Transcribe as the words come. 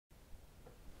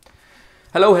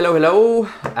Hello.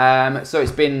 So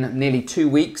it's been nearly 2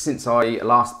 weeks since I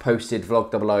last posted Vlog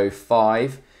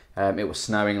 005. It was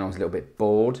snowing and I was a little bit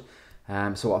bored.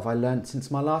 So what have I learnt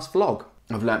since my last vlog?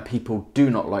 I've learnt people do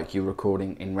not like you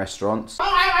recording in restaurants. Oh,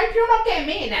 I hope you're not getting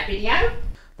me in that video.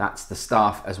 That's the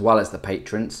staff as well as the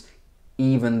patrons,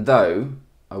 even though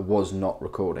I was not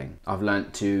recording. I've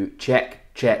learnt to check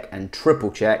and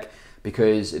triple check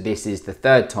because this is the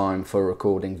third time for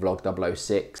recording Vlog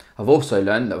 006. I've also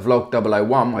learned that Vlog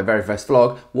 001, my very first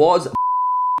vlog, was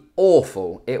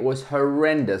awful. It was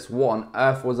horrendous. What on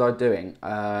earth was I doing?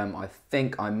 I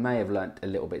think I may have learnt a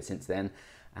little bit since then,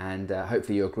 and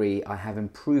hopefully you agree I have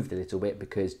improved a little bit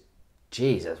because,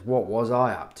 Jesus, what was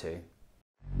I up to?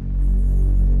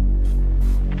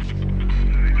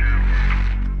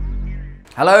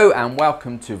 Hello and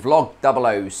welcome to Vlog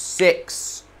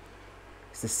 006.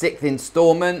 It's the 6th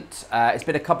instalment. It's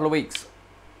been a couple of weeks,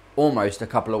 almost a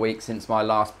couple of weeks since my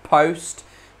last post,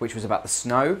 which was about the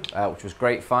snow, which was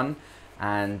great fun,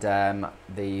 and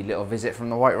the little visit from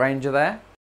the White Ranger there.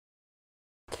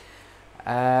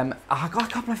 I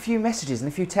got a few messages and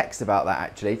a few texts about that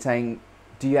actually, saying,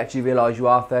 do you actually realise you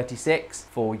are 36?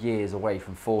 4 years away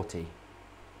from 40.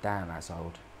 Damn, that's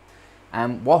old.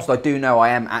 And whilst I do know I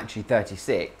am actually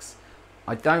 36,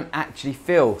 I don't actually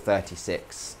feel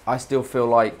 36. I still feel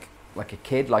like a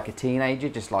kid, like a teenager,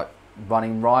 just like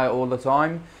running riot all the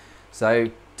time. So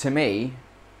to me,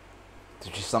 it's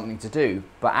just something to do.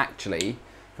 But actually,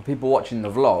 for people watching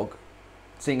the vlog,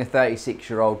 seeing a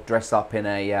 36-year-old dress up in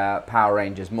a Power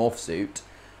Rangers morph suit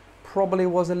probably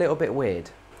was a little bit weird.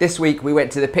 This week we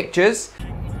went to the pictures.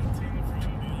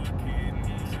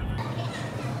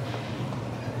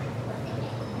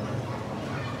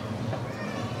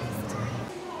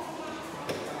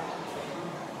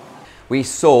 We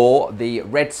saw the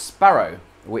Red Sparrow,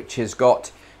 which has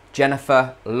got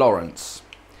Jennifer Lawrence.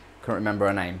 Couldn't remember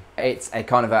her name. It's a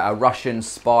kind of a Russian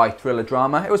spy thriller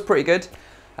drama. It was pretty good.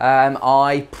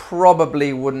 I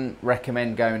probably wouldn't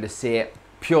recommend going to see it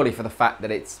purely for the fact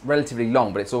that it's relatively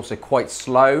long, but it's also quite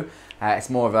slow. It's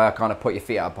more of a kind of put your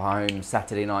feet up home,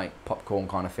 Saturday night popcorn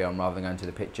kind of film rather than going to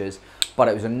the pictures. But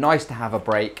it was nice to have a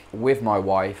break with my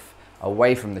wife,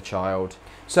 away from the child.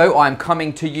 So I'm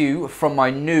coming to you from my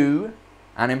new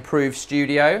and improved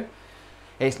studio.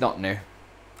 It's not new.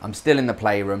 I'm still in the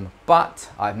playroom, but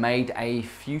I've made a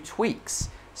few tweaks.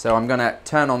 So I'm gonna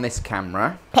turn on this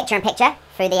camera. Picture in picture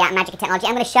through the magic of technology.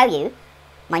 I'm gonna show you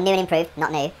my new and improved,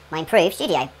 not new, my improved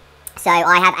studio. So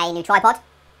I have a new tripod,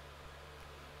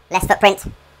 less footprint,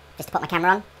 just to put my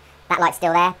camera on. That light's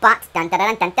still there, but dun dun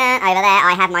dun dun dun, over there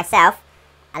I have myself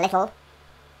a little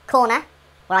corner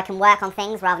where I can work on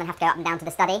things rather than have to go up and down to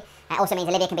the study. It also means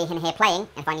Olivia can be in here playing,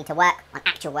 and if I need to work on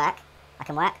actual work, I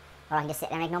can work, or I can just sit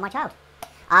there and ignore my child.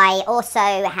 I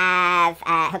also have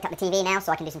hooked up the TV now,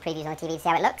 so I can do some previews on the TV to see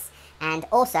how it looks. And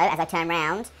also, as I turn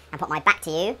around and put my back to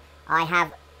you, I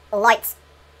have lights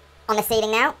on the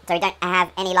ceiling now, so we don't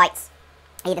have any lights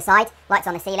either side, lights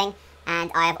on the ceiling. And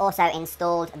I have also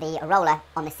installed the roller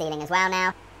on the ceiling as well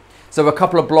now. So a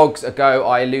couple of blogs ago,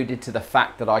 I alluded to the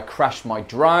fact that I crashed my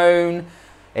drone.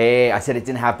 I said it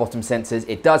didn't have bottom sensors.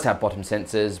 It does have bottom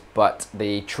sensors, but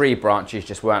the tree branches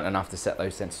just weren't enough to set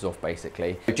those sensors off,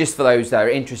 basically. Just for those that are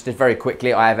interested, very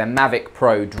quickly, I have a Mavic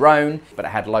Pro drone, but it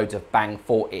had loads of bang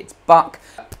for its buck.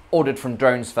 Ordered from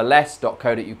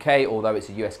dronesforless.co.uk, although it's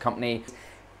a US company.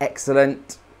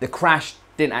 Excellent. The crash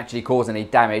didn't actually cause any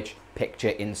damage. Picture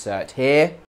insert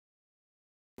here.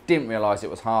 Didn't realise it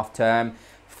was half term,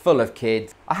 full of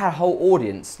kids. I had a whole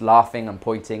audience laughing and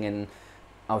pointing, and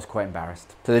I was quite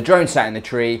embarrassed. So the drone sat in the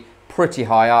tree, pretty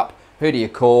high up. Who do you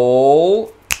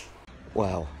call?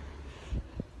 Well,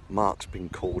 Mark's been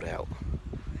called out.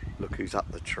 Look who's up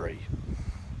the tree.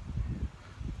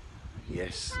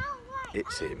 Yes,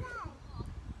 it's him.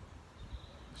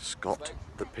 Scott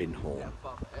the Pinhorn.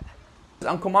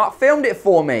 Uncle Mark filmed it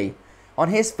for me on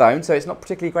his phone, so it's not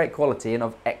particularly great quality and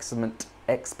of excellent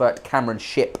expert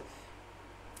cameramanship.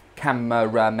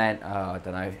 Cameraman, I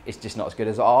don't know, it's just not as good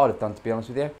as I would have done, to be honest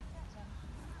with you.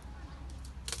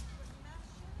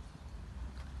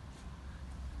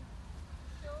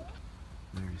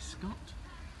 There is Scott,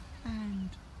 and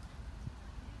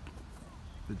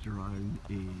the drone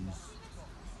is there.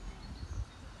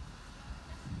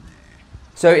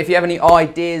 So if you have any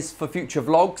ideas for future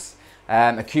vlogs,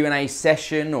 a Q&A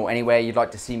session, or anywhere you'd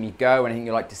like to see me go, anything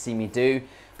you'd like to see me do,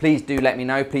 please do let me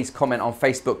know. Please comment on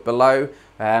Facebook below.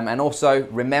 And also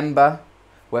remember,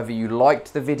 whether you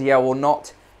liked the video or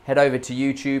not, head over to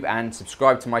YouTube and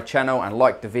subscribe to my channel and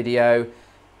like the video.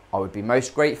 I would be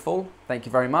most grateful. Thank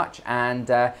you very much. And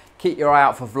keep your eye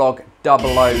out for Vlog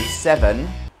 007.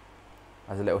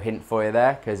 as a little hint for you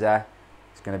there, because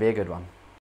it's going to be a good one.